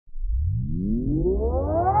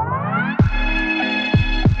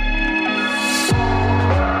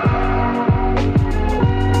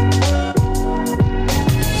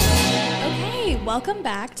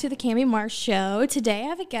back to the Cami Marsh Show. Today I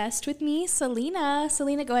have a guest with me, Selena.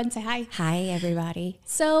 Selena, go ahead and say hi. Hi, everybody.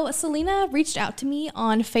 So Selena reached out to me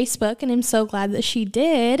on Facebook, and I'm so glad that she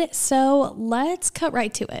did. So let's cut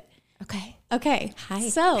right to it. Okay. Hi.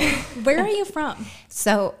 So where are you from?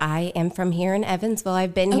 So I am from here in Evansville.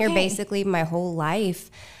 I've been here basically my whole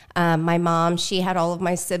life. My mom, she had all of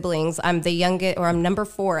my siblings. I'm the youngest, or I'm number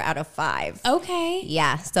 4 out of 5. Okay.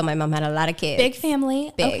 Yeah. So my mom had a lot of kids. Big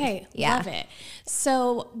family. Big. Okay. Yeah. Love it.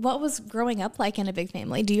 So what was growing up like in a big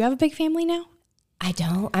family? Do you have a big family now? I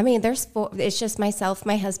don't. I mean, there's 4. It's just myself,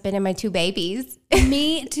 my husband, and my 2 babies.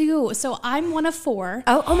 Me too. So I'm one of 4.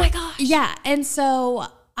 Oh my gosh. Yeah. And so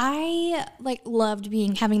I loved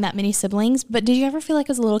having that many siblings, but did you ever feel like it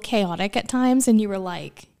was a little chaotic at times and you were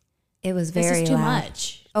like, it was very this is too loud.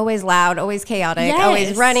 much? Always loud, always chaotic, Yes.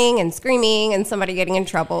 always running and screaming and somebody getting in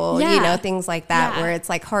trouble, Yeah. things like that, Yeah. where it's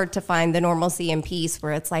like hard to find the normalcy and peace,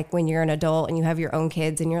 where it's like when you're an adult and you have your own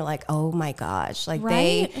kids and you're like, oh my gosh,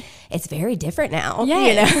 Right? it's very different now.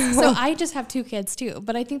 Yes. So I just have 2 kids too,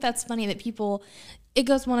 but I think that's funny that it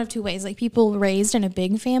goes one of 2 ways. Like people raised in a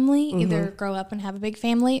big family either grow up and have a big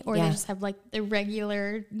family, or they just have like the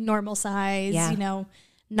regular normal size,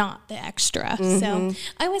 not the extra. So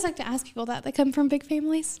I always like to ask people that come from big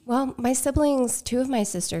families. Well, my siblings, 2 of my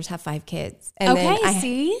sisters have 5 kids. And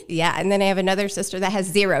see? Yeah, and then I have another sister that has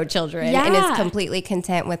 0 children and is completely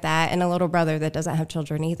content with that, and a little brother that doesn't have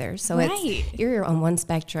children either. So you're on one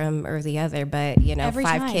spectrum or the other, but Every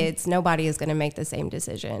 5 time. kids, nobody is going to make the same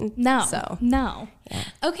decision. No. So. No. Yeah.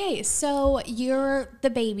 Okay, so you're the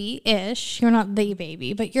baby-ish. You're not the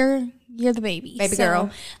baby, but you're the baby. Baby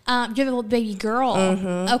girl. You're the little baby girl.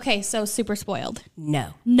 Okay, so super spoiled.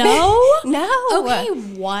 No. No? No. Okay,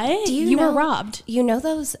 what? You were robbed. You know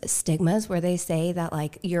those stigmas where they say that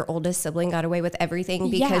like your oldest sibling got away with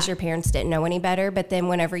everything because your parents didn't know any better, but then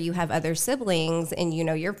whenever you have other siblings and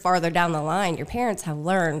you're farther down the line, your parents have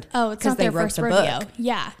learned. Oh, it's not their first rodeo. Book.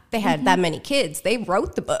 Yeah. They had that many kids. They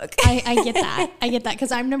wrote the book. I get that. I get that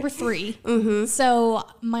because I'm number 3. So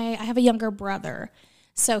I have a younger brother.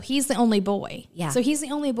 So he's the only boy. Yeah. So he's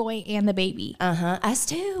the only boy and the baby. Us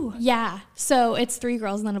too. Yeah. So it's 3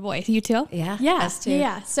 girls and then a boy. You too? Yeah. Yeah. Us too.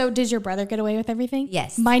 Yeah. So does your brother get away with everything?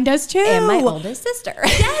 Yes. Mine does too. And my oldest sister.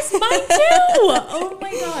 Yes, mine too. Oh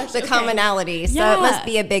my gosh. The commonality. So it must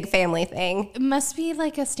be a big family thing. It must be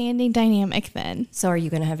like a standing dynamic then. So are you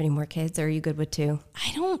going to have any more kids, or are you good with 2?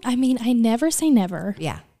 I never say never.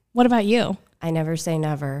 Yeah. What about you? I never say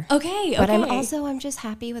never. Okay. But I'm just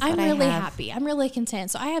happy with what I have. I'm really happy. I'm really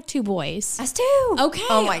content. So I have 2 boys. Us too. Okay.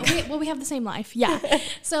 Oh my God. We have the same life. Yeah.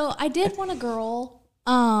 So I did want a girl.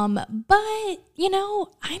 But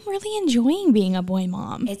I'm really enjoying being a boy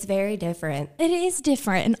mom. It's very different. It is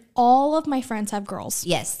different. And all of my friends have girls.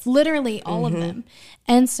 Yes. Literally all of them.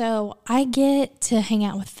 And so I get to hang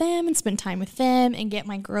out with them and spend time with them and get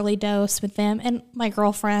my girly dose with them and my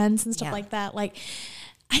girlfriends and stuff like that. Like,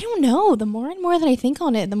 I don't know. The more and more that I think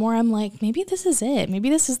on it, the more I'm like, maybe this is it. Maybe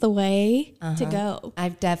this is the way to go.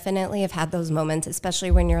 I've definitely have had those moments,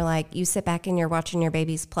 especially when you're like, you sit back and you're watching your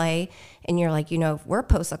babies play and you're like, we're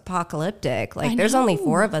post-apocalyptic. Like there's only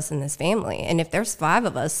 4 of us in this family. And if there's 5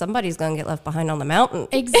 of us, somebody's going to get left behind on the mountain.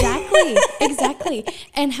 Exactly. Exactly.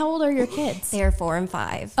 And how old are your kids? They're 4 and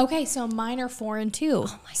 5. Okay. So mine are 4 and 2. Oh my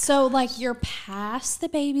God. So like you're past the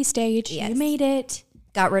baby stage. Yes. You made it.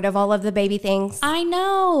 Got rid of all of the baby things. I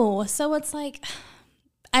know. So it's like,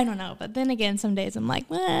 I don't know. But then again, some days I'm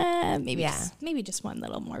like, maybe just one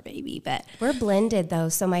little more baby. But we're blended though.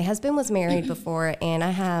 So my husband was married before, and I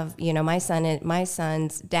have, my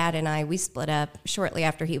son's dad and I, we split up shortly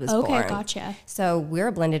after he was born. Okay, gotcha. So we're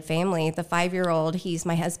a blended family. The 5-year-old, he's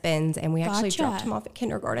my husband's, and we actually dropped him off at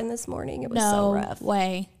kindergarten this morning. It was so rough. No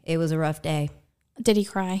way. It was a rough day. Did he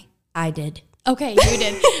cry? I did. Okay, you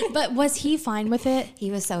did. But was he fine with it?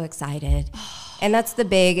 He was so excited. And that's the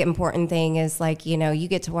big important thing is like, you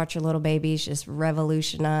get to watch your little babies just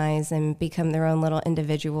revolutionize and become their own little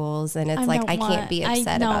individuals. And it's I can't be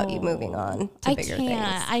upset about you moving on to bigger things.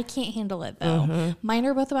 I can't handle it though. Mine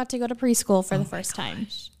are both about to go to preschool for the first time.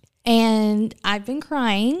 And I've been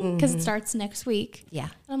crying because it starts next week. Yeah.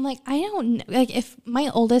 And I'm like, I don't know. Like if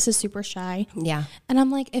my oldest is super shy. Yeah. And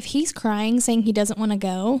I'm like, if he's crying saying he doesn't want to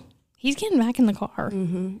go, he's getting back in the car.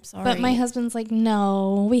 Sorry. But my husband's like,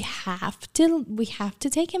 no, we have to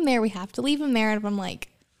take him there. We have to leave him there. And I'm like,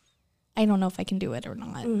 I don't know if I can do it or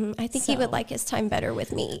not. I think he would like his time better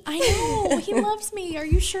with me. I know. He loves me. Are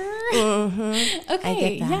you sure?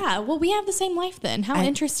 Okay. Yeah. Well, we have the same life then. How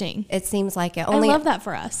interesting. It seems like it. I love that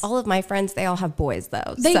for us. All of my friends, they all have boys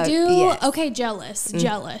though. They do? Yes. Okay.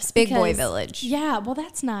 Jealous. Big boy village. Yeah. Well,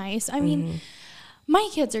 that's nice. I mean, my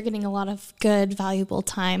kids are getting a lot of good, valuable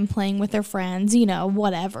time playing with their friends, you know,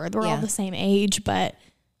 whatever. They're all the same age, but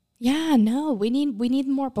yeah, no, we need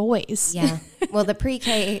more boys. Yeah. Well, the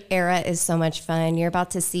pre-K era is so much fun. You're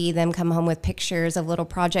about to see them come home with pictures of little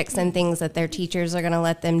projects and things that their teachers are going to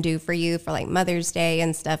let them do for you for like Mother's Day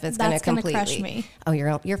and stuff. It's going to completely crush me. Oh,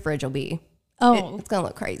 your fridge will be. Oh, it's going to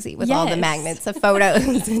look crazy with all the magnets of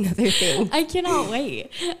photos and other things. I cannot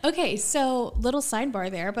wait. Okay, so little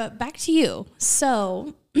sidebar there, but back to you.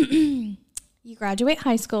 So you graduate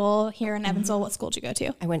high school here in Evansville. What school did you go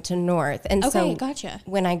to? I went to North. And so gotcha.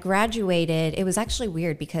 When I graduated, it was actually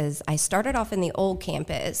weird because I started off in the old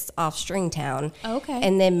campus off Stringtown. Okay.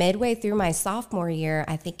 And then midway through my sophomore year,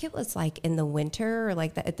 I think it was like in the winter or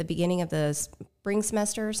like at the beginning of the spring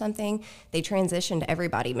semester or something, they transitioned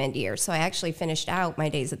everybody mid-year. So I actually finished out my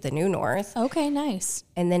days at the New North. Okay, nice.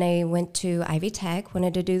 And then I went to Ivy Tech,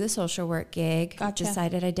 wanted to do the social work gig. Gotcha.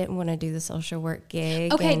 Decided I didn't want to do the social work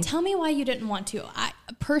gig. Okay, tell me why you didn't want to.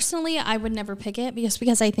 I would never pick it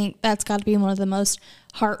because I think that's got to be one of the most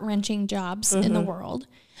heart-wrenching jobs in the world.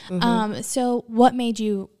 So what made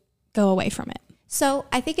you go away from it? So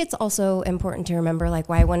I think it's also important to remember, like,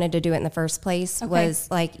 why I wanted to do it in the first place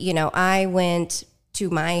was, like, you know, I went to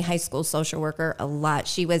my high school social worker a lot.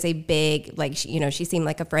 She was a big, like, she seemed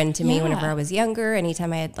like a friend to me whenever I was younger,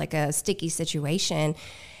 anytime I had, like, a sticky situation.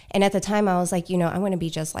 And at the time, I was like, I want to be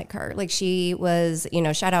just like her. Like, she was,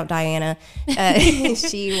 shout out Diana.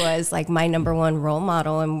 She was like my number one role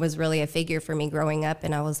model and was really a figure for me growing up.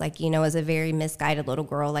 And I was like, as a very misguided little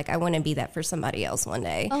girl, like, I want to be that for somebody else one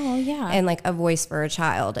day. Oh, yeah. And like a voice for a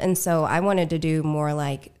child. And so I wanted to do more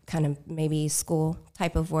like kind of maybe school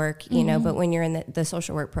type of work, but when you're in the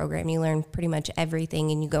social work program, you learn pretty much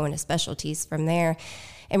everything and you go into specialties from there.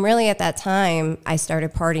 And really at that time, I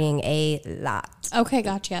started partying a lot. Okay,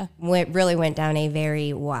 gotcha. Really went down a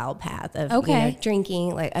very wild path of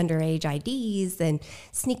drinking like underage IDs and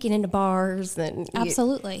sneaking into bars and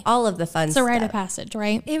absolutely all of the fun stuff. It's a rite of passage,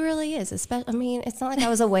 right? It really is. I mean, it's not like I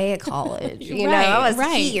was away at college. I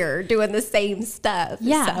was here doing the same stuff.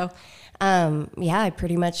 Yeah. So, I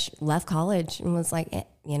pretty much left college and was like,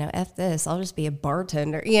 F this, I'll just be a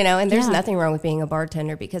bartender, and there's nothing wrong with being a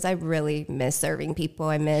bartender because I really miss serving people.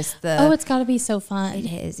 I miss it's got to be so fun. It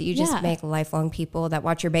is. You just make lifelong people that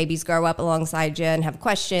watch your babies grow up alongside you and have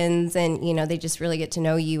questions and, they just really get to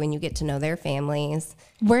know you and you get to know their families.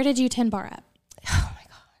 Where did you tend bar at? Oh my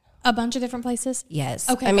God. A bunch of different places? Yes.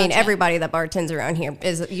 Okay. I mean, everybody that bartends around here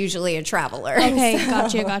is usually a traveler. Okay.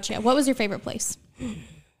 Gotcha. What was your favorite place?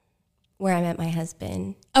 Where I met my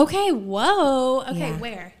husband. Okay, whoa. Okay,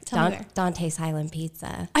 where? Tell me where. Dante's Highland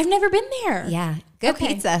Pizza. I've never been there. Yeah, good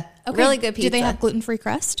pizza. Okay. Really good pizza. Do they have gluten-free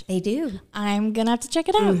crust? They do. I'm going to have to check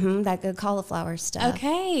it out. That good cauliflower stuff.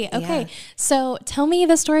 Okay. Yeah. So tell me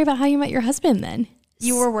the story about how you met your husband then.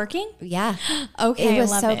 You were working? Yeah. Okay. It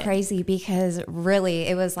was so crazy because really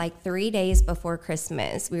it was like 3 days before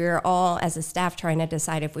Christmas. We were all as a staff trying to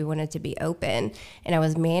decide if we wanted to be open. And I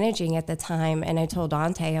was managing at the time. And I told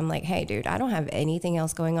Dante, I'm like, hey, dude, I don't have anything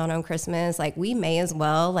else going on Christmas. Like, we may as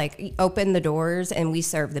well like open the doors and we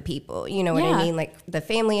serve the people. You know what I mean? Like, the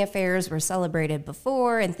family affairs were celebrated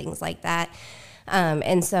before and things like that.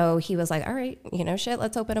 And so he was like, all right,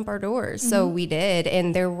 let's open up our doors. So we did.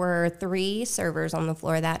 And there were 3 servers on the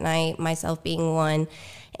floor that night, myself being one.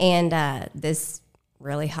 And this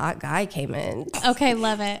really hot guy came in. Okay,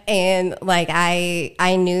 love it. And like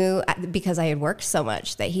I knew because I had worked so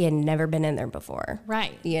much that he had never been in there before.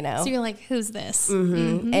 Right. So you're like, who's this?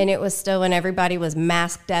 And it was still when everybody was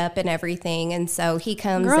masked up and everything. And so he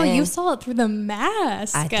comes in. Girl, you saw it through the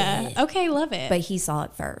mask. I did. Okay, love it. But he saw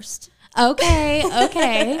it first. Okay.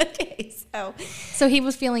 Okay, so he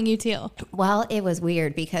was feeling you too. Well, it was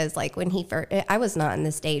weird because like when he first, I was not in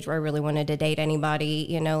the stage where I really wanted to date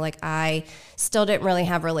anybody. Like I still didn't really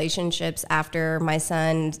have relationships after my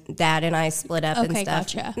son's dad and I split up and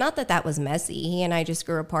stuff. Gotcha. Not that was messy. He and I just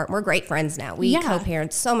grew apart. We're great friends now. We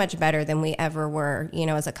co-parent so much better than we ever were,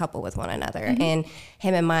 as a couple with one another. And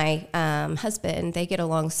him and my husband, they get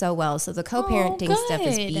along so well. So the co-parenting stuff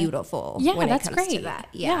is beautiful when it comes to that.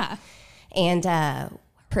 Yeah. And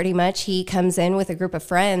pretty much he comes in with a group of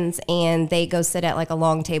friends and they go sit at like a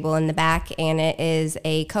long table in the back, and it is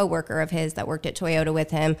a coworker of his that worked at Toyota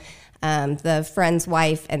with him. the friend's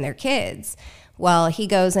wife and their kids. Well, he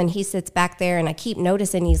goes and he sits back there, and I keep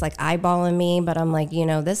noticing he's like eyeballing me, but I'm like,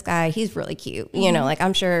 this guy, he's really cute. Like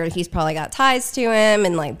I'm sure he's probably got ties to him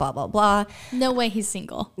and like blah, blah, blah. No way he's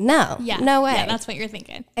single. No. Yeah. No way. Yeah, that's what you're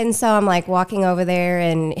thinking. And so I'm like walking over there,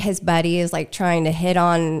 and his buddy is like trying to hit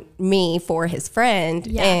on me for his friend.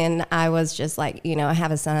 Yeah. And I was just like, I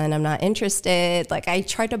have a son. I'm not interested. Like I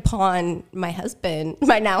tried to pawn my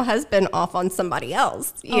now husband off on somebody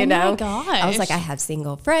else, Oh my gosh. I was like, I have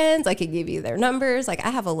single friends. I could give you their numbers. Like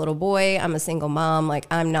I have a little boy. I'm a single mom. Like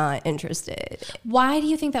I'm not interested. Why do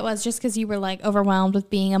you think that was? Just because you were like overwhelmed with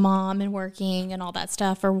being a mom and working and all that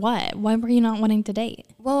stuff, or what? Why were you not wanting to date?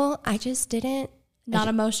 Well, I just didn't. Not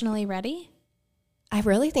emotionally ready? I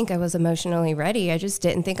really think I was emotionally ready. I just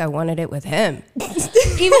didn't think I wanted it with him.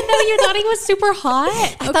 Even though you thought he was super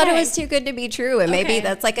hot? I thought it was too good to be true. And maybe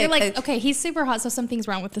that's like okay, he's super hot, so something's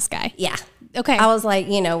wrong with this guy. Yeah. Okay. I was like,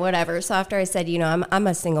 whatever. So after I said, I'm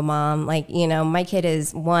a single mom. Like, my kid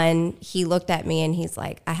is 1. He looked at me and he's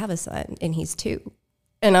like, I have a son and he's 2.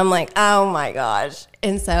 And I'm like, oh my gosh.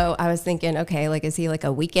 And so I was thinking, okay, like, is he like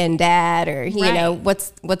a weekend dad or,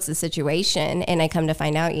 what's the situation? And I come to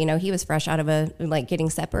find out, he was fresh out of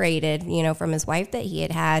getting separated, from his wife that he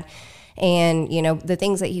had. And, the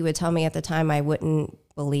things that he would tell me at the time, I wouldn't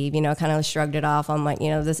believe, kind of shrugged it off. I'm like,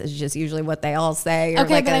 this is just usually what they all say. Or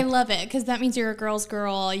okay, but I love it because that means you're a girl's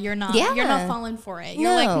girl. You're not falling for it.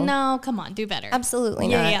 You're like, no, come on, do better. Absolutely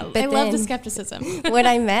not. Yeah. But I love the skepticism. When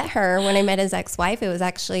I met his ex-wife, it was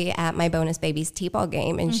actually at my bonus baby's T-ball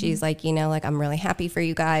game. And she's like, I'm really happy for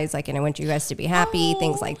you guys. Like, and I want you guys to be happy,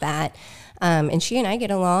 things like that. And she and I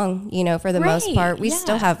get along, for the most part. We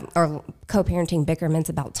still have our co-parenting bickerments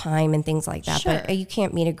about time and things like that. Sure. But you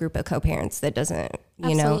can't meet a group of co-parents that doesn't,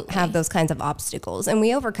 have those kinds of obstacles. And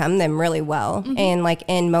we overcome them really well. Mm-hmm. And like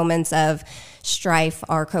in moments of strife,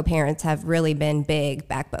 our co-parents have really been big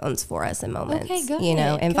backbones for us in moments, okay, good,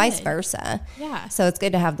 and good. vice versa. Yeah. So it's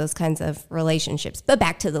good to have those kinds of relationships. But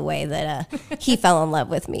back to the way that he fell in love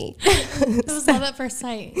with me. It was love at first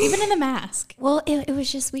sight, even in the mask. Well, it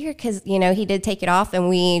was just weird because, he did take it off and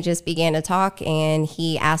we just began to talk and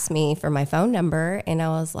he asked me for my phone number and I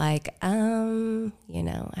was like, I don't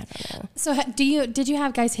know. So did you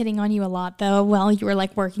have guys hitting on you a lot though while you were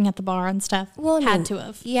like working at the bar and stuff? Well, had to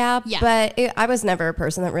have. Yeah. But I was never a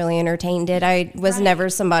person that really entertained it. I was never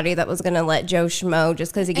somebody that was going to let Joe Schmo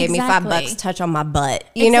just because he gave me $5 touch on my butt.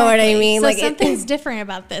 You know what I mean? So like something's different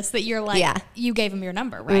about this that you're like, you gave him your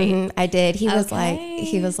number, right? Mm-hmm, I did. He was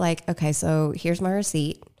like, okay, so here's my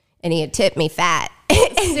receipt. And he had tipped me fat.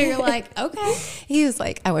 So you're like, okay. He was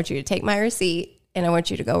like, I want you to take my receipt and I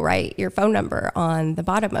want you to go write your phone number on the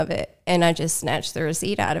bottom of it. And I just snatched the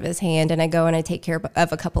receipt out of his hand and I go and I take care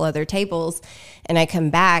of a couple other tables and I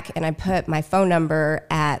come back and I put my phone number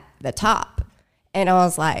at the top. And I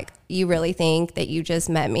was like, you really think that you just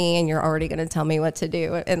met me and you're already going to tell me what to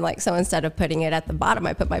do? And like, so instead of putting it at the bottom,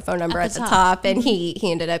 I put my phone number at the top. And he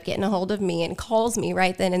ended up getting a hold of me and calls me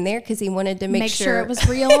right then and there because he wanted to make sure it was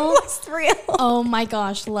real. It was real. Oh my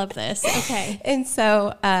gosh, love this. Okay. And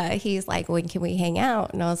so he's like, when can we hang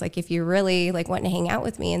out? And I was like, if you're really like wanting to hang out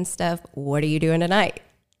with me and stuff, what are you doing tonight?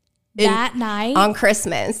 That night? On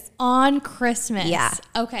Christmas. On Christmas. Yeah.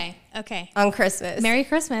 Okay. On Christmas. Merry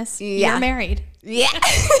Christmas. Yeah. You're married. Yeah.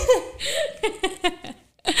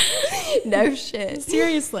 No shit.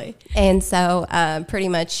 Seriously. And so pretty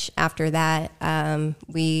much after that, I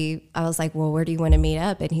was like, well, where do you want to meet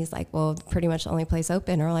up? And he's like, well, pretty much the only place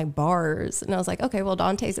open are like bars. And I was like, okay, well,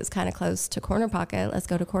 Dante's is kind of close to Corner Pocket. Let's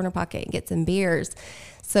go to Corner Pocket and get some beers.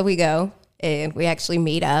 So we go. And we actually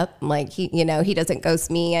meet up. Like he doesn't ghost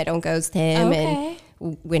me. I don't ghost him. Okay.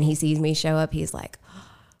 And when he sees me show up, he's like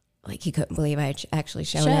he couldn't believe I actually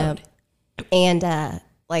shown up. And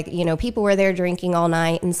people were there drinking all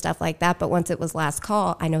night and stuff like that. But once it was last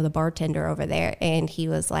call, I know the bartender over there, and he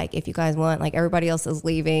was like, if you guys want, like everybody else is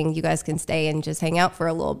leaving, you guys can stay and just hang out for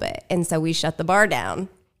a little bit. And so we shut the bar down.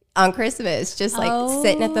 On Christmas, just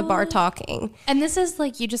sitting at the bar talking. And this is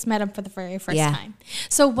like you just met him for the very first time.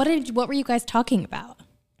 So what were you guys talking about?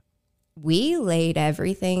 We laid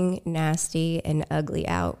everything nasty and ugly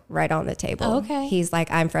out right on the table. Okay. He's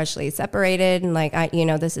like, I'm freshly separated. And like,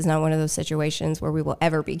 this is not one of those situations where we will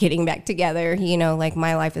ever be getting back together. Like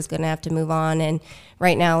my life is going to have to move on. And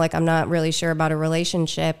right now, like, I'm not really sure about a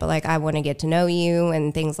relationship, but like, I want to get to know you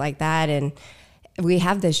and things like that. And we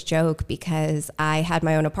have this joke because I had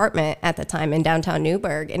my own apartment at the time in downtown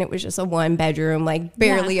Newburgh, and it was just a 1-bedroom, like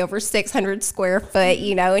barely over 600 square foot,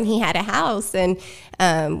 you know, and he had a house. And,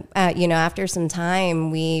 you know, after some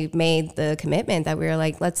time, we made the commitment that we were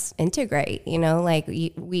like, let's integrate, you know, like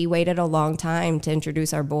we waited a long time to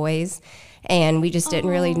introduce our boys, and we just didn't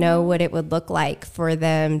really know what it would look like for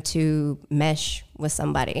them to mesh with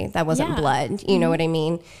somebody that wasn't blood, you know what I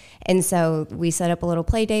mean? And so we set up a little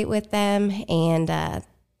play date with them, and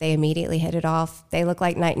they immediately hit it off. They look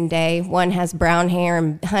like night and day. One has brown hair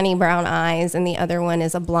and honey brown eyes, and the other one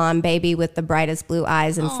is a blonde baby with the brightest blue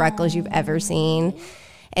eyes and freckles you've ever seen.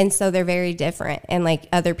 And so they're very different. And like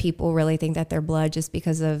other people really think that they're blood just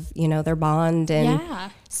because of, you know, their bond. And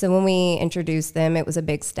so when we introduced them, it was a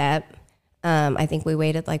big step. I think we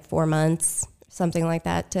waited like 4 months, something like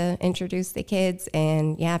that, to introduce the kids.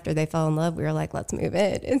 And after they fell in love, we were like, let's move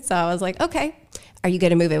in. And so I was like, okay, are you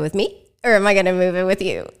going to move in with me, or am I going to move in with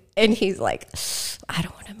you? And he's like, I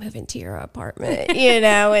don't want to move into your apartment, you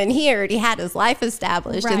know, and he already had his life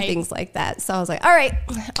established and things like that. So I was like, all right,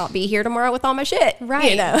 I'll be here tomorrow with all my shit.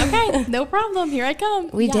 Right. You know? Okay. No problem. Here I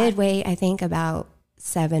come. We did wait, I think about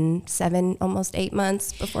seven, almost 8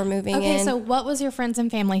 months before moving in. Okay. So what was your friends and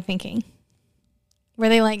family thinking? Were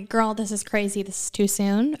they like, girl, this is crazy, this is too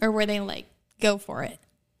soon? Or were they like, go for it?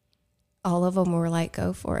 All of them were like,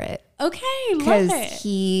 go for it. Okay, love it. Because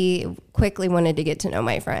he quickly wanted to get to know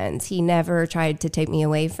my friends. He never tried to take me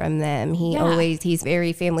away from them. He's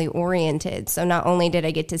very family oriented. So not only did I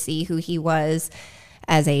get to see who he was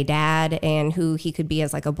as a dad and who he could be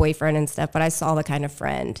as like a boyfriend and stuff, but I saw the kind of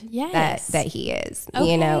friend that he is,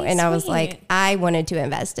 you know, and I was like, I wanted to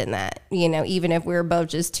invest in that, you know, even if we were both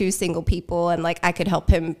just two single people and like I could help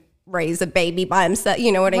him raise a baby by himself,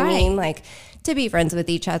 you know what I mean? Like to be friends with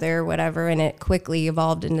each other or whatever. And it quickly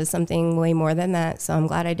evolved into something way more than that. So I'm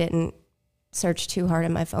glad I didn't search too hard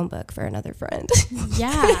in my phone book for another friend.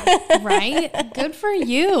 Yeah, right? Good for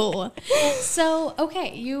you. So,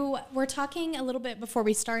 okay, you were talking a little bit before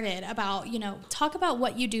we started about, you know, talk about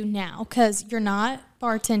what you do now, because you're not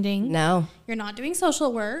bartending. No. You're not doing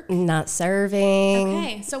social work. Not serving.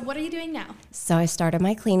 Okay, so what are you doing now? So I started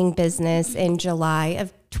my cleaning business in July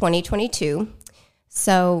of 2022.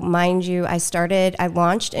 So mind you, I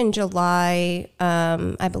launched in July,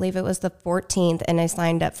 I believe it was the 14th, and I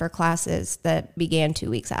signed up for classes that began 2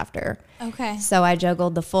 weeks after. Okay. So I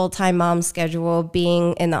juggled the full-time mom schedule,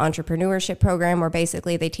 being in the entrepreneurship program, where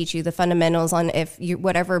basically they teach you the fundamentals on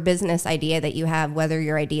whatever business idea that you have, whether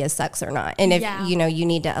your idea sucks or not. And if, you know, you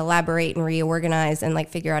need to elaborate and reorganize and like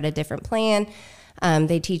figure out a different plan.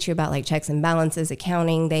 They teach you about like checks and balances,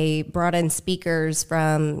 accounting. They brought in speakers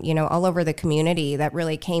from, you know, all over the community that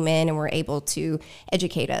really came in and were able to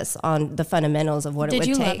educate us on the fundamentals of what it would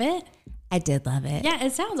take. Did you love it? I did love it. Yeah,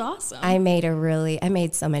 it sounds awesome. I made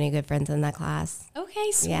so many good friends in that class.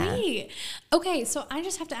 Okay, sweet. Yeah. Okay, so I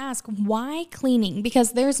just have to ask, why cleaning?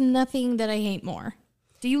 Because there's nothing that I hate more.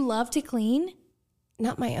 Do you love to clean?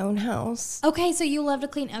 Not my own house. Okay, so you love to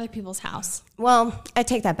clean other people's house. Well, I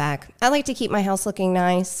take that back. I like to keep my house looking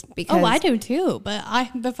nice because... Oh, I do too, but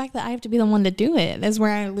the fact that I have to be the one to do it is where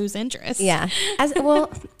I lose interest. Yeah.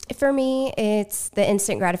 For me, it's the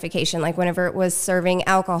instant gratification. Like whenever it was serving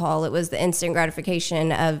alcohol, it was the instant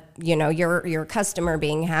gratification of, you know, your customer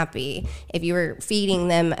being happy. If you were feeding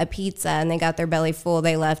them a pizza and they got their belly full,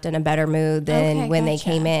 they left in a better mood than when they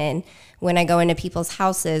came in. When I go into people's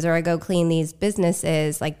houses or I go clean these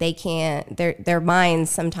businesses, like they can't, their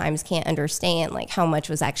minds sometimes can't understand like how much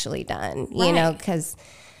was actually done, you know, because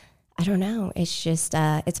I don't know. It's just,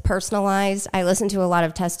 it's personalized. I listen to a lot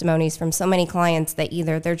of testimonies from so many clients that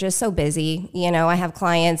either they're just so busy. You know, I have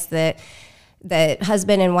clients that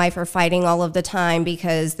husband and wife are fighting all of the time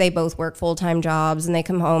because they both work full-time jobs and they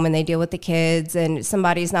come home and they deal with the kids and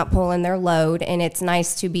somebody's not pulling their load. And it's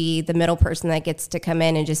nice to be the middle person that gets to come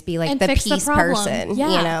in and just be like and the peace person, you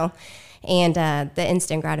know? And the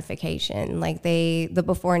instant gratification, like the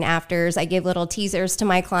before and afters. I give little teasers to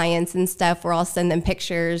my clients and stuff where I'll send them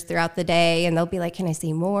pictures throughout the day and they'll be like, can I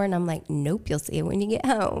see more? And I'm like, nope, you'll see it when you get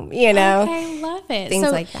home, you know? Okay, love it.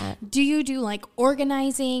 Things like that. Do you do like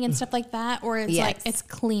organizing and stuff like that? Or it's like, it's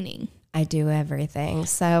cleaning? I do everything.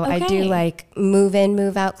 So I do like move in,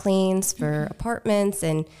 move out cleans for apartments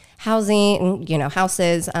and housing,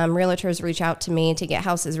 houses. Realtors reach out to me to get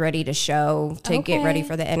houses ready to show, to get ready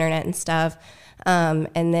for the internet and stuff.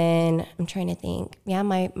 And then I'm trying to think. Yeah,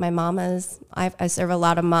 my mamas, I serve a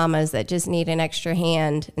lot of mamas that just need an extra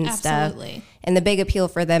hand and stuff. And the big appeal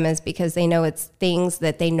for them is because they know it's things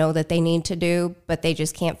that they know that they need to do, but they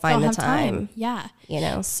just can't find the time. Yeah.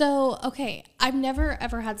 So, okay. I've never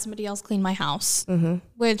ever had somebody else clean my house,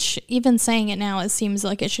 which even saying it now, it seems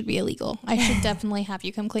like it should be illegal. I should definitely have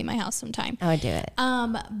you come clean my house sometime. I would do it.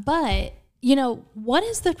 But what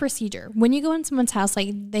is the procedure when you go in someone's house? Like,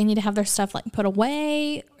 they need to have their stuff like put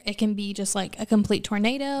away. It can be just like a complete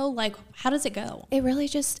tornado. Like, how does it go? It really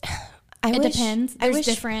just, it depends. There's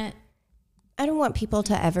different. I don't want people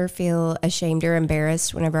to ever feel ashamed or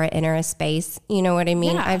embarrassed whenever I enter a space. You know what I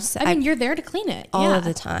mean? Yeah. You're there to clean it all of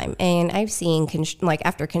the time. And I've seen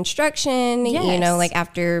after construction, like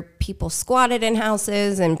after people squatted in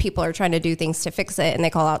houses and people are trying to do things to fix it and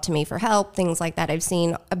they call out to me for help, things like that. I've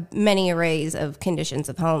seen many arrays of conditions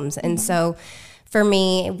of homes. And so for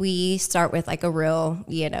me, we start with like a real,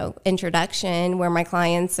 introduction where my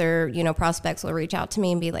clients or, prospects will reach out to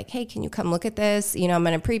me and be like, hey, can you come look at this? I'm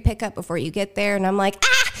going to pre-pick up before you get there. And I'm like,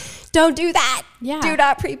 don't do that. Yeah. Do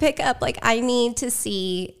not pre-pick up. Like, I need to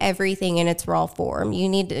see everything in its raw form. You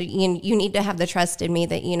need to have the trust in me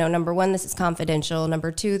that, number one, this is confidential.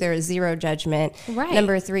 Number two, there is zero judgment. Right.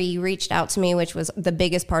 Number three, you reached out to me, which was the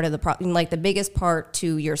biggest part of the problem, like the biggest part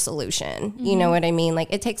to your solution. You know what I mean?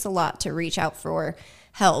 Like, it takes a lot to reach out for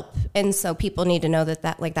help. And so people need to know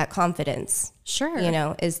that confidence,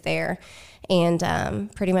 is there.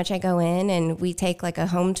 And pretty much I go in and we take like a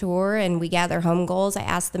home tour and we gather home goals. I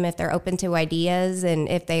ask them if they're open to ideas. And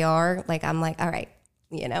if they are, like, I'm like, all right,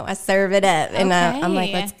 I serve it up. And I'm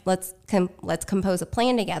like, let's compose a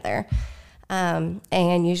plan together.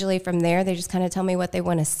 And usually from there, they just kind of tell me what they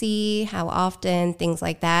want to see, how often, things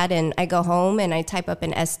like that. And I go home and I type up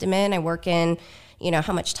an estimate. I work in,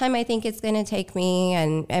 how much time I think it's going to take me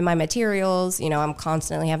and my materials. I'm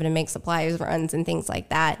constantly having to make supplies runs and things like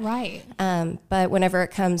that. Right. But whenever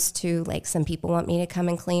it comes to like some people want me to come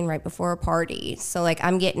and clean right before a party. So like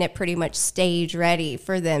I'm getting it pretty much stage ready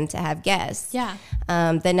for them to have guests. Yeah.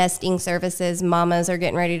 The nesting services, mamas are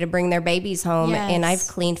getting ready to bring their babies home and I've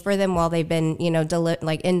cleaned for them while they've been,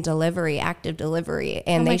 in delivery, active delivery.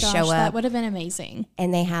 And they show up. That would have been amazing.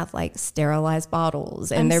 And they have like sterilized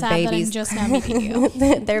bottles and their babies. That I'm just now meeting you.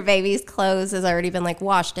 Their baby's clothes has already been like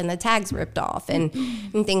washed and the tags ripped off and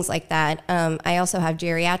things like that. I also have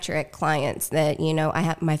geriatric clients that, I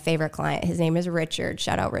have my favorite client. His name is Richard.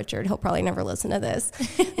 Shout out Richard. He'll probably never listen to this,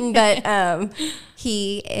 but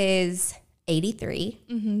he is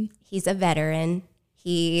 83. He's a veteran.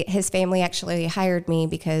 His family actually hired me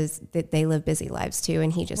because they live busy lives too,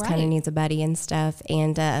 and he just kind of needs a buddy and stuff.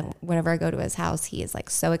 And whenever I go to his house, he is like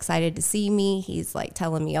so excited to see me. He's like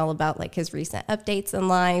telling me all about like his recent updates in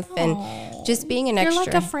life and just being an extra. You're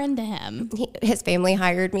like a friend to him. His family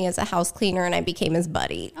hired me as a house cleaner, and I became his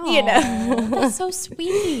buddy. That's so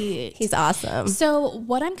sweet. He's awesome. So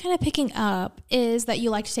what I'm kind of picking up is that you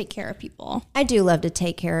like to take care of people. I do love to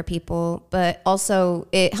take care of people, but also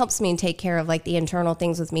it helps me take care of like the internal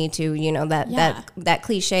things with me too, that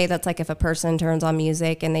cliche that's like if a person turns on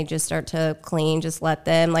music and they just start to clean, just let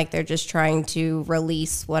them, like they're just trying to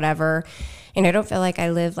release whatever. And I don't feel like I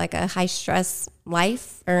live like a high stress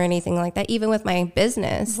life or anything like that. Even with my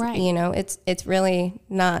business, it's really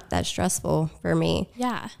not that stressful for me.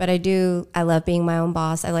 Yeah. But I love being my own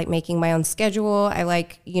boss. I like making my own schedule. I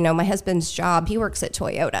like, my husband's job, he works at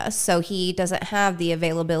Toyota, so he doesn't have the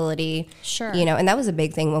availability. Sure. And that was a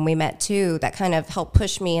big thing when we met too, that kind of helped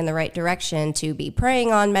push me in the right direction to be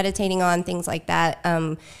praying on, meditating on, things like that.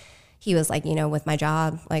 He was like, with my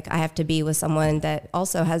job, like I have to be with someone that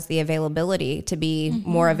also has the availability to be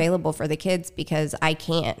more available for the kids because I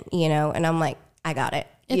can't, and I'm like, I got it.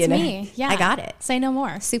 It's me. Yeah. I got it. Say no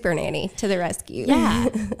more. Super nanny to the rescue. Yeah.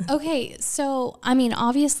 Okay. So, I mean,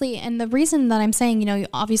 obviously, and the reason that I'm saying,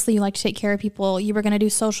 obviously you like to take care of people, you were going to do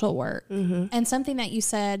social work. And something that you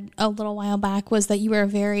said a little while back was that you were a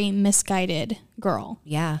very misguided girl.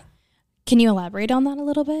 Yeah. Can you elaborate on that a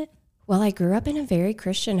little bit? Well, I grew up in a very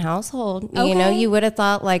Christian household. Okay. You would have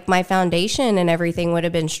thought like my foundation and everything would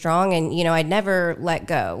have been strong, and I'd never let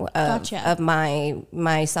go of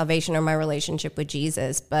my salvation or my relationship with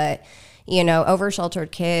Jesus. But over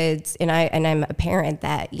sheltered kids, and I'm a parent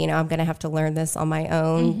that I'm going to have to learn this on my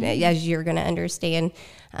own, as you're going to understand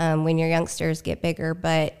when your youngsters get bigger.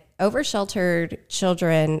 But over-sheltered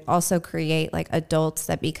children also create like adults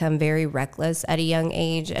that become very reckless at a young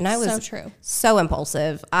age. And I was so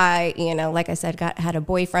impulsive. I, like I said, had a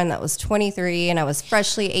boyfriend that was 23 and I was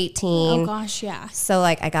freshly 18. Oh gosh, yeah. So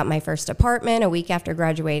like I got my first apartment a week after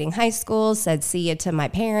graduating high school, said see you to my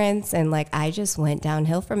parents. And like I just went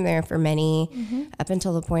downhill from there for up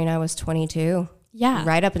until the point I was 22. Yeah.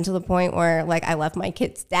 Right up until the point where like I left my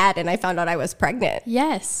kid's dad and I found out I was pregnant.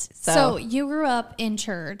 Yes. So you grew up in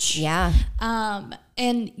church. Yeah. And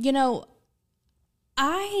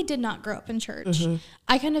I did not grow up in church.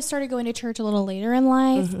 I kind of started going to church a little later in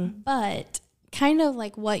life, but kind of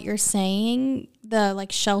like what you're saying, the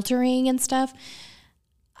like sheltering and stuff,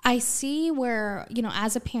 I see where,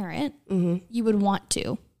 as a parent, you would want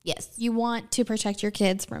to. Yes. You want to protect your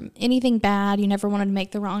kids from anything bad. You never wanted to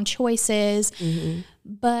make the wrong choices.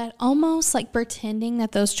 But almost like pretending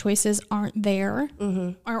that those choices aren't there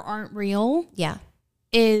or aren't real. Yeah.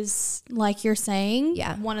 Is, like you're saying,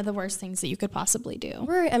 one of the worst things that you could possibly do.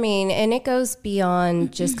 And it goes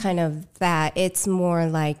beyond just kind of that. It's more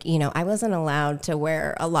like, I wasn't allowed to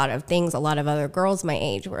wear a lot of things a lot of other girls my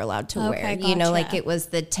age were allowed to wear. Gotcha. Like it was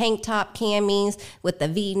the tank top camis with the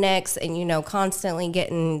V-necks and, constantly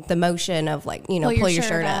getting the motion of like, pull your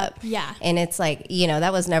shirt up. Yeah. And it's like,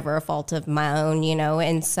 that was never a fault of my own,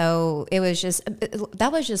 and so it was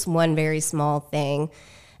that was just one very small thing.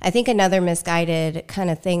 I think another misguided kind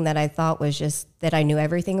of thing that I thought was just that I knew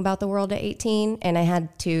everything about the world at 18, and I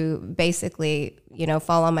had to basically,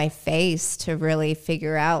 fall on my face to really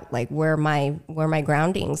figure out like where my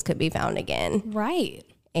groundings could be found again. Right.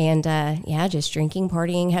 And just drinking,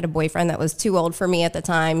 partying. Had a boyfriend that was too old for me at the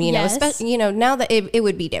time. Now that it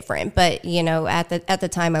would be different, but at the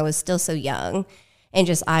time I was still so young. And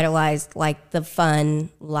just idolized like the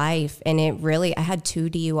fun life. And I had 2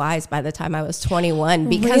 DUIs by the time I was 21.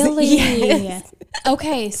 Because really? Yes.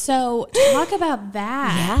 Okay, so talk about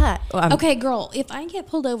that. Yeah. Okay, girl, if I get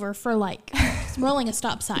pulled over for like rolling a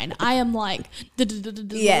stop sign, I am like,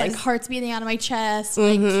 like heart's beating out of my chest.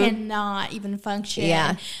 I cannot even function.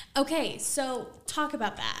 Yeah. Okay, so talk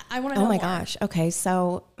about that. I want to know Oh my more. gosh. Okay,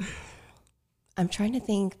 so I'm trying to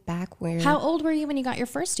think back where. How old were you when you got your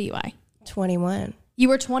first DUI? 21. You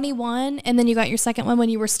were 21 and then you got your second one when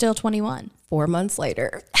you were still 21. 4 months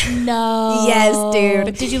later. No. Yes,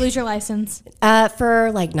 dude. Did you lose your license? For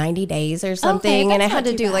like 90 days or something. Okay, and I had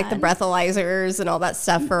to do bad. like the breathalyzers and all that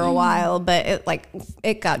stuff for a while, but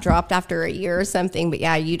it got dropped after a year or something. But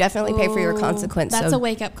yeah, you definitely pay for your consequence. That's so a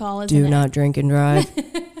wake up call, isn't do it? not drink and drive.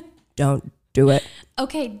 Don't do it.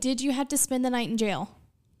 Okay. Did you have to spend the night in jail?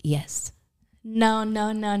 Yes. No.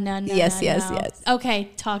 Yes.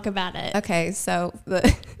 Okay, talk about it. Okay, so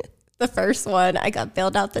the first one, I got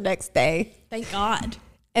bailed out the next day. Thank God.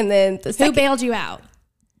 And then the second. Who bailed you out?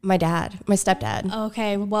 My dad, my stepdad.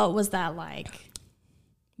 Okay, what was that like?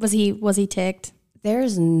 Was he ticked?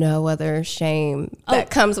 There's no other shame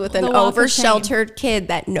that comes with an over-sheltered kid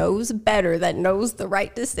that knows better, that knows the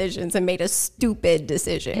right decisions and made a stupid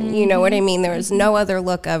decision. You know what I mean? There was no other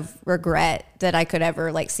look of regret that I could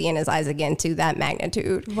ever like see in his eyes again to that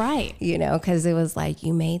magnitude. Right. Because it was like,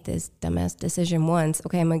 you made this dumbass decision once.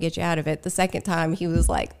 Okay, I'm going to get you out of it. The second time he was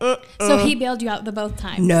like, So he bailed you out the both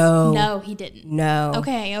times? No, he didn't. No.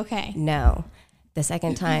 Okay. No. The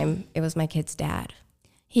second time it was my kid's dad.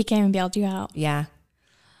 He came and bailed you out? Yeah.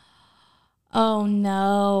 Oh,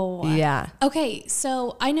 no. Yeah. Okay,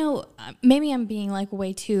 so I know maybe I'm being like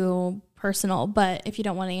way too personal, but if you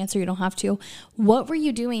don't want to answer, you don't have to. What were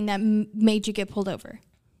you doing that made you get pulled over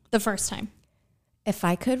the first time? If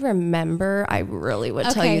I could remember, I really would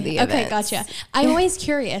tell you the events. Okay, gotcha. I'm always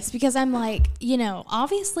curious because I'm like,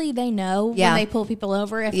 obviously they know when they pull people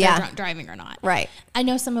over if they're drunk driving or not. Right. I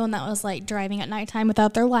know someone that was like driving at nighttime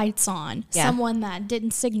without their lights on. Yeah. Someone that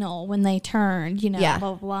didn't signal when they turned, blah,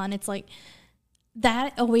 blah, blah. And it's like,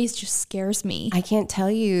 that always just scares me. I can't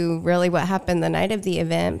tell you really what happened the night of the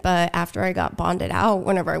event, but after I got bonded out,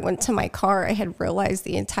 whenever I went to my car, I had realized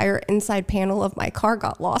the entire inside panel of my car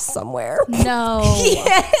got lost somewhere. No.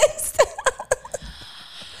 Yes.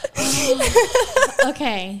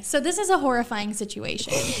 Okay, so this is a horrifying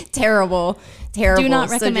situation. Terrible. Do not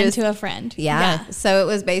recommend to a friend. Yeah. So it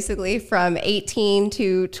was basically from 18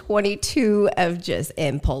 to 22 of just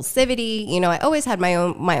impulsivity. I always had my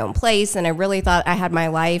own place, and I really thought I had my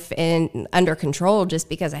life under control just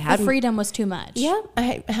because I had the freedom was too much. Yeah,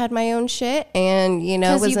 I had my own shit, and was an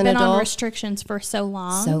adult. Because you've been on restrictions for so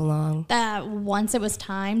long. That once it was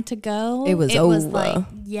time to go, it was over. Was like,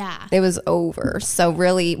 it was over. So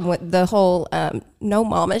really, the whole no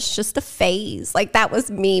mom, it's just a phase. Like that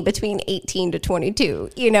was me between 18 to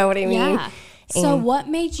 22. You know what I mean? Yeah. So what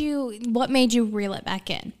made you reel it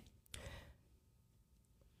back in?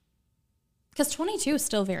 Because 22 is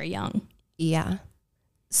still very young. Yeah.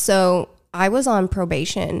 So I was on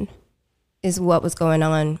probation is what was going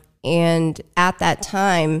on. And at that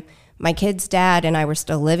time, my kid's dad and I were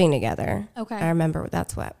still living together. Okay. I remember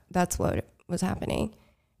that's what was happening.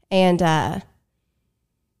 And I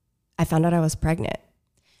found out I was pregnant.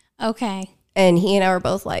 Okay. And he and I were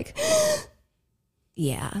both like,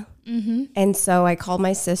 yeah. Mm-hmm. And so I called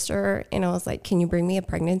my sister and I was like, can you bring me a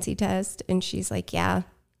pregnancy test? And she's like, yeah.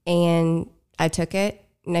 And I took it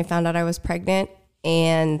and I found out I was pregnant.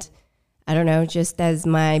 And I don't know, just as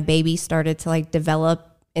my baby started to like develop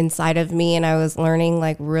inside of me and I was learning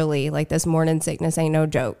like really like this morning sickness ain't no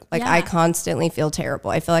joke. Like I constantly feel terrible.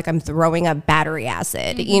 I feel like I'm throwing up battery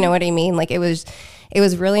acid. Mm-hmm. You know what I mean? Like it was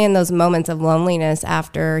really in those moments of loneliness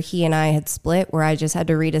after he and I had split where I just had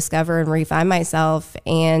to rediscover and refine myself.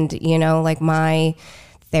 And, you know, like my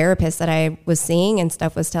therapist that I was seeing and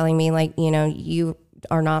stuff was telling me like, you know, you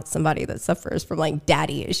are not somebody that suffers from like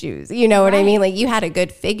daddy issues. You know what I mean? Like you had a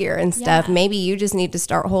good figure and stuff. Yeah. Maybe you just need to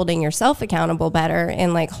start holding yourself accountable better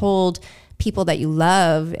and like hold people that you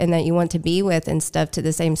love and that you want to be with and stuff to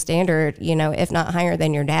the same standard, you know, if not higher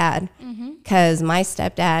than your dad. Because my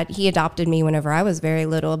stepdad, he adopted me whenever I was very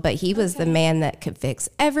little, but he was the man that could fix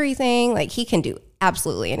everything. Like he can do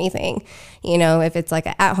absolutely anything, you know, if it's like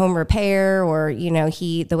an at-home repair or, you know,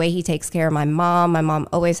 the way he takes care of my mom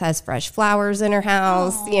always has fresh flowers in her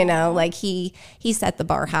house. Aww. You know, like he set the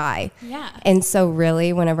bar high. Yeah. And so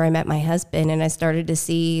really whenever I met my husband and I started to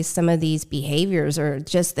see some of these behaviors or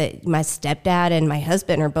just that my stepdad and my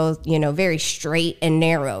husband are both, you know, very straight and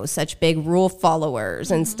narrow, such big rule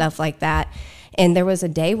followers and stuff like that. And there was a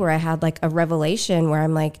day where I had like a revelation where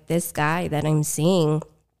I'm like, this guy that I'm seeing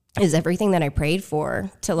is everything that I prayed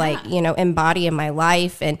for to like, you know, embody in my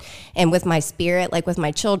life and with my spirit, like with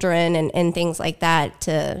my children and things like that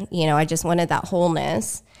to, you know, I just wanted that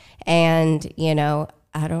wholeness. And, you know,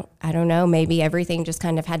 I don't know, maybe everything just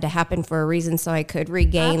kind of had to happen for a reason so I could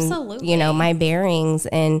regain, you know, my bearings.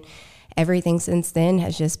 And everything since then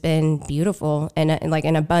has just been beautiful and like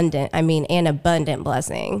an abundant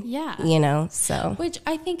blessing. Yeah. You know, so. Which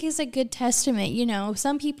I think is a good testament. You know,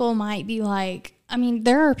 some people might be like, I mean,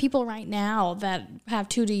 there are people right now that have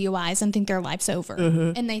 2 DUIs and think their life's over.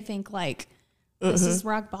 Mm-hmm. And they think like, this is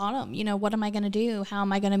rock bottom. You know, what am I going to do? How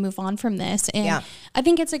am I going to move on from this? And I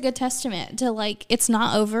think it's a good testament to like, it's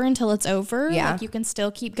not over until it's over. Yeah. Like you can still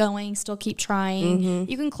keep going, still keep trying. Mm-hmm.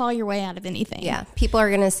 You can claw your way out of anything. Yeah. People are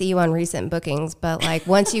going to see you on recent bookings, but like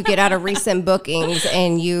once you get out of recent bookings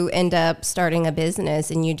and you end up starting a business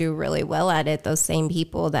and you do really well at it, those same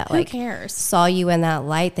people that like saw you in that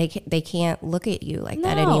light, they can't look at you like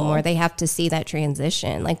that anymore. They have to see that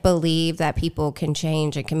transition, like believe that people can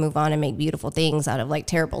change and can move on and make beautiful things out of like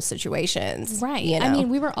terrible situations. Right. You know? I mean,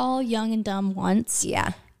 we were all young and dumb once.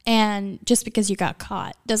 Yeah. And just because you got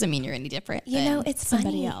caught doesn't mean you're any different than it's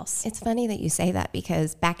somebody else. It's funny that you say that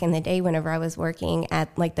because back in the day, whenever I was working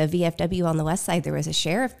at like the VFW on the west side, there was a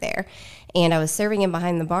sheriff there and I was serving him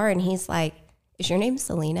behind the bar and he's like, is your name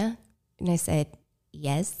Selena? And I said,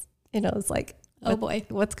 yes. And I was like, oh boy,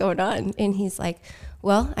 what's going on? And he's like,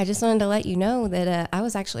 well, I just wanted to let you know that I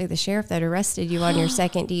was actually the sheriff that arrested you on your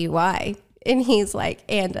second DUI. And he's like,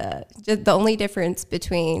 and just the only difference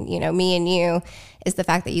between, you know, me and you is the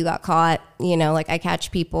fact that you got caught. You know, like I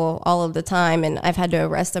catch people all of the time and I've had to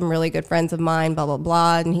arrest some really good friends of mine, blah, blah,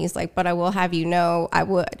 blah. And he's like, but I will have you know, I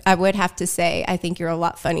would have to say, I think you're a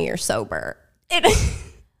lot funnier sober.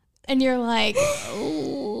 And you're like,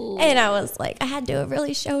 oh. And I was like, I had to have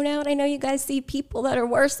really shown out. I know you guys see people that are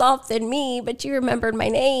worse off than me, but you remembered my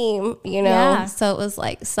name, you know? Yeah. So it was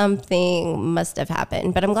like something must have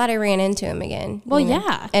happened. But I'm glad I ran into him again. Well, you know?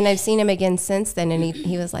 yeah. And I've seen him again since then. And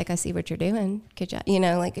he was like, I see what you're doing. Good job. You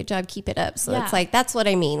know, like, good job. Keep it up. So it's like, that's what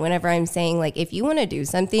I mean. Whenever I'm saying, like, if you want to do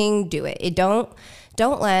something, do it.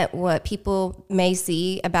 Don't let what people may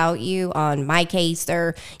see about you on my case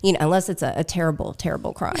or, you know, unless it's a terrible,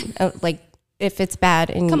 terrible crime. Like, if it's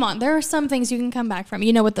bad. And come on, there are some things you can come back from.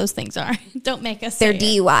 You know what those things are. Don't make us say they're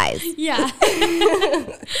DUIs. Yeah.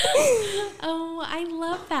 Oh, I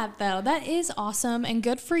love that though. That is awesome and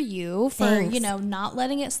good for you for, Thanks. You know, not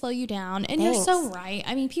letting it slow you down. And Thanks. You're so right.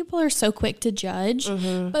 I mean, people are so quick to judge,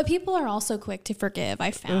 but people are also quick to forgive,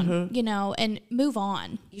 I found, you know, and move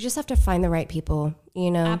on. You just have to find the right people. You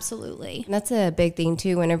know, absolutely. And that's a big thing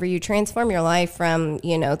too. Whenever you transform your life from,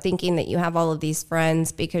 you know, thinking that you have all of these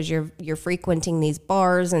friends because you're frequenting these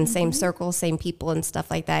bars and same circles, same people and stuff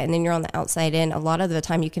like that. And then you're on the outside in, a lot of the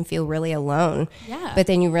time you can feel really alone. Yeah. But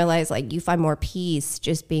then you realize like you find more peace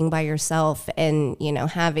just being by yourself and, you know,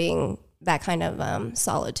 having that kind of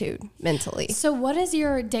solitude mentally. So what is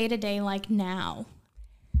your day-to-day like now?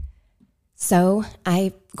 So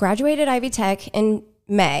I graduated Ivy Tech in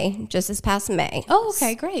May, just this past May. Oh,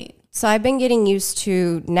 okay, great. So I've been getting used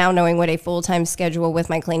to now knowing what a full-time schedule with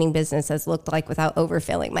my cleaning business has looked like without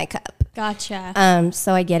overfilling my cup. Gotcha.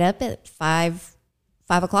 So I get up at 5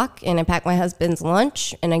 o'clock and I pack my husband's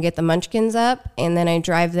lunch and I get the munchkins up and then I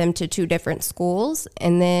drive them to 2 different schools.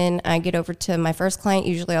 And then I get over to my first client.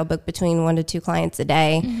 Usually I'll book between 1 to 2 clients a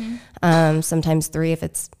day. Mm-hmm. Sometimes 3 if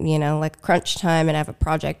it's, like crunch time and I have a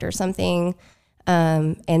project or something.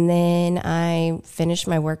 And then I finish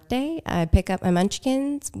my work day. I pick up my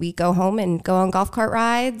munchkins. We go home and go on golf cart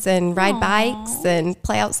rides and ride bikes and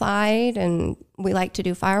play outside. And we like to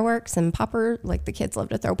do fireworks and like the kids love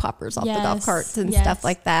to throw poppers off the golf carts and stuff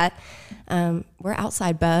like that. We're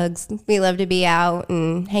outside bugs. We love to be out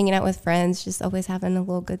and hanging out with friends, just always having a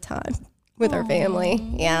little good time with our family.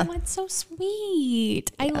 Yeah. Oh, that's so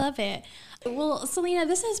sweet. I love it. Well, Selena,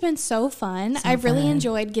 this has been so fun. I've really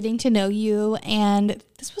enjoyed getting to know you, and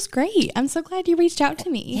this was great. I'm so glad you reached out to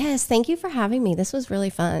me. Yes, thank you for having me. This was really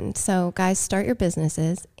fun. So, guys, start your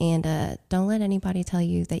businesses, and don't let anybody tell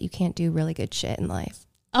you that you can't do really good shit in life.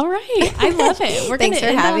 All right. I love it. Thanks for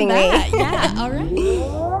having me. Yeah, all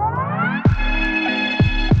right.